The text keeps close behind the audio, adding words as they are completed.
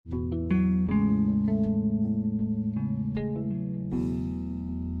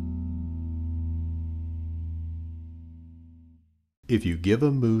If You Give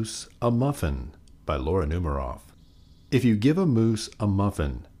a Moose a Muffin by Laura Numeroff. If you give a moose a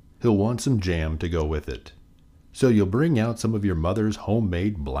muffin, he'll want some jam to go with it. So you'll bring out some of your mother's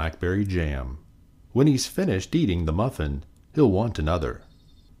homemade blackberry jam. When he's finished eating the muffin, he'll want another,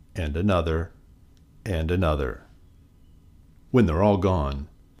 and another, and another. When they're all gone,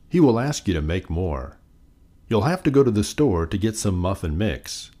 he will ask you to make more. You'll have to go to the store to get some muffin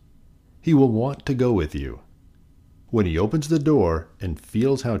mix. He will want to go with you. When he opens the door and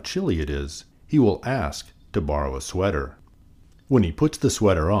feels how chilly it is, he will ask to borrow a sweater. When he puts the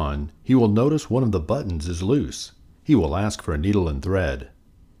sweater on, he will notice one of the buttons is loose. He will ask for a needle and thread.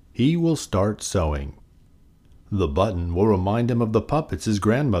 He will start sewing. The button will remind him of the puppets his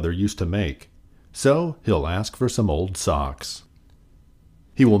grandmother used to make, so he'll ask for some old socks.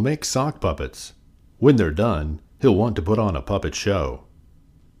 He will make sock puppets. When they're done, he'll want to put on a puppet show.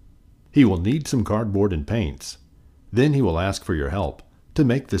 He will need some cardboard and paints. Then he will ask for your help to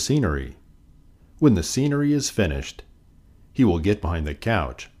make the scenery. When the scenery is finished, he will get behind the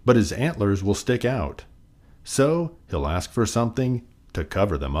couch, but his antlers will stick out. So he'll ask for something to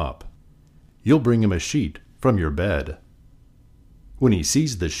cover them up. You'll bring him a sheet from your bed. When he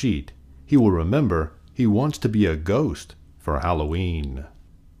sees the sheet, he will remember he wants to be a ghost for Halloween.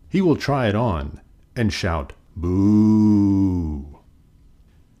 He will try it on and shout, "Boo!"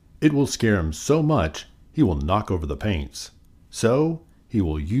 It will scare him so much he will knock over the paints. So he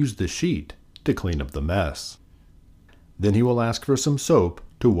will use the sheet to clean up the mess. Then he will ask for some soap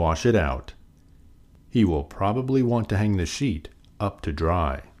to wash it out. He will probably want to hang the sheet up to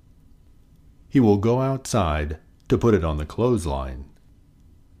dry. He will go outside to put it on the clothesline.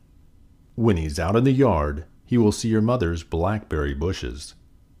 When he's out in the yard, he will see your mother's blackberry bushes.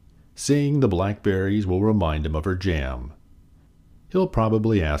 Seeing the blackberries will remind him of her jam. He'll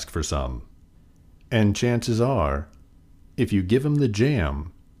probably ask for some. And chances are, if you give him the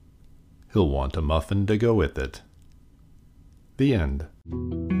jam, he'll want a muffin to go with it. The end.